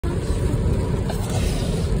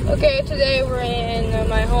Okay, today we're in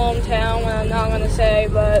my hometown, I'm not gonna say,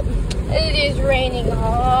 but it is raining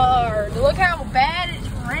hard. Look how bad it's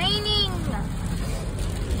raining.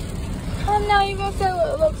 Oh, now you're gonna say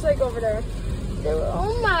what it looks like over there.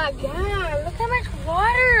 Oh my God, look how much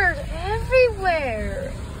water is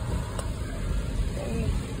everywhere.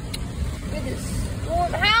 Look at this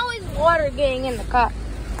storm. How is water getting in the car?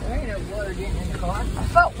 There ain't no water getting in the car. I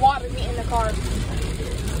felt water getting in the car.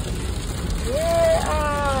 Yeah,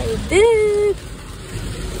 I did.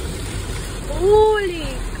 Holy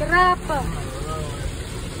crap.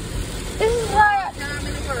 This is why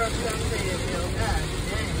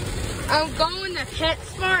I'm going to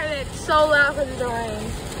PetSmart and it's so loud because of the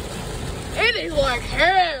rain. It is like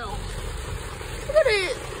hell. Look at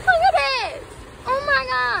it. Look at it. Oh my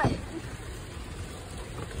God.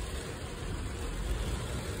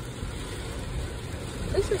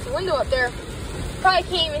 At least there's a window up there. Probably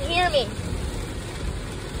can't even hear me.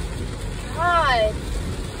 God.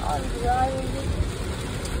 I'm driving.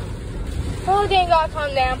 Oh, dang God,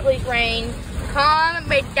 calm down, please, rain. Calm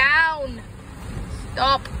me down.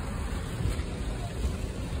 Stop.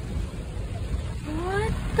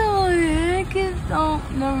 What the heck is... Oh,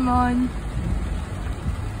 never mind.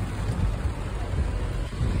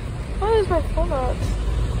 Why is my phone out?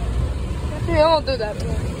 Actually, I won't do that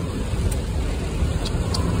anymore.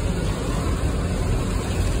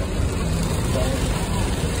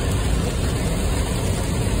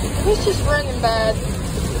 It's just raining bad.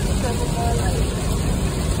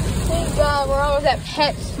 Thank God we're always at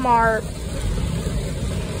PetSmart.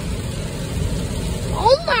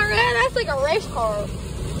 Oh my God, that's like a race car.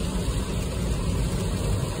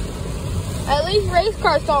 At least race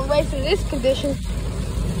cars don't race in this condition.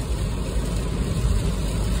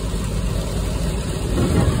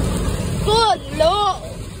 Good Lord.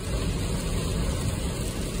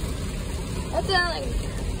 That's like...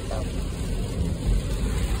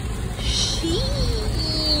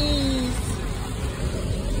 Jeez.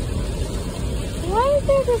 Why is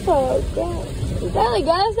there just a gas? Is that a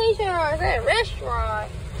gas station or is that a restaurant?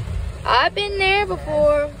 I've been there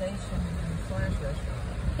before.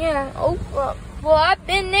 Yeah. Oh, well, I've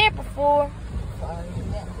been there before.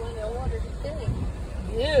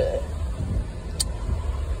 Yeah.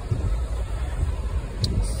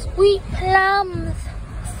 Sweet plums.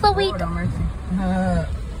 Sweet. Lord have mercy.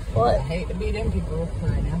 What? I hate to be them people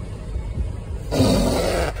right now.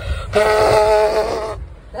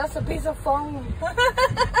 That's a piece of foam.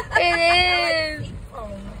 It is.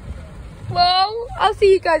 Well, I'll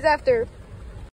see you guys after.